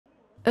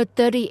A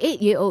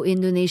 38-year-old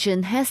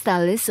Indonesian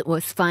hairstylist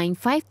was fined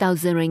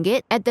 5,000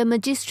 ringgit at the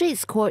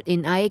Magistrate's Court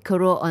in Ayer,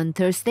 Keroh on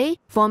Thursday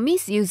for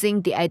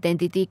misusing the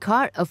identity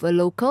card of a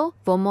local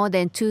for more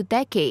than 2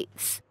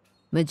 decades.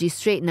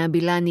 Magistrate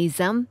Nabilah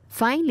Nizam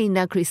fined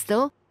Linda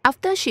Crystal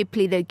after she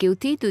pleaded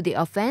guilty to the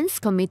offence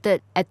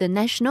committed at the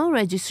National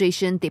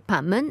Registration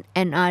Department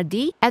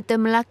 (NRD) at the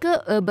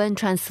Melaka Urban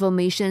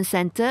Transformation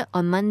Centre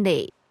on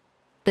Monday.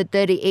 The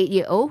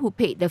 38-year-old, who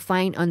paid the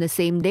fine on the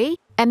same day,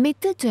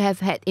 admitted to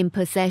have had in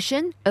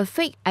possession a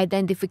fake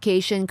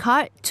identification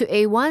card to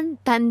A1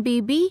 Tan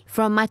Bibi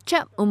from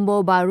Macap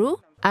Umbo Baru,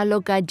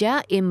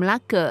 Alogaja in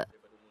Melaka.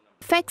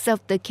 Facts of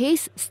the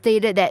case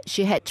stated that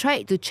she had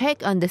tried to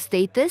check on the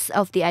status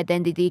of the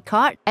identity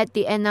card at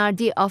the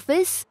NRD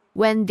office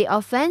when the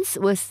offence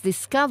was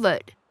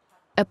discovered.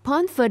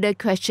 Upon further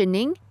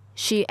questioning,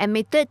 she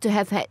admitted to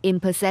have had in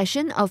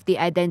possession of the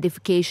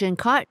identification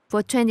card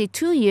for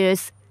 22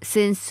 years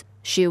since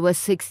she was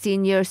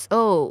 16 years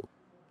old.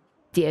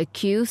 The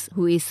accused,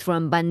 who is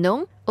from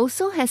Bandung,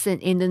 also has an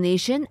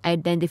Indonesian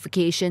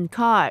identification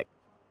card.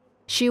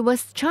 She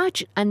was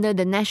charged under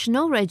the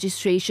National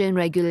Registration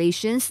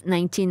Regulations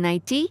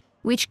 1990,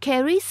 which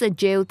carries a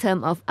jail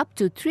term of up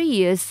to 3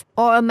 years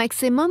or a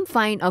maximum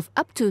fine of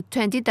up to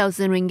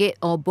 20,000 ringgit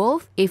or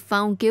both if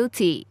found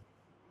guilty.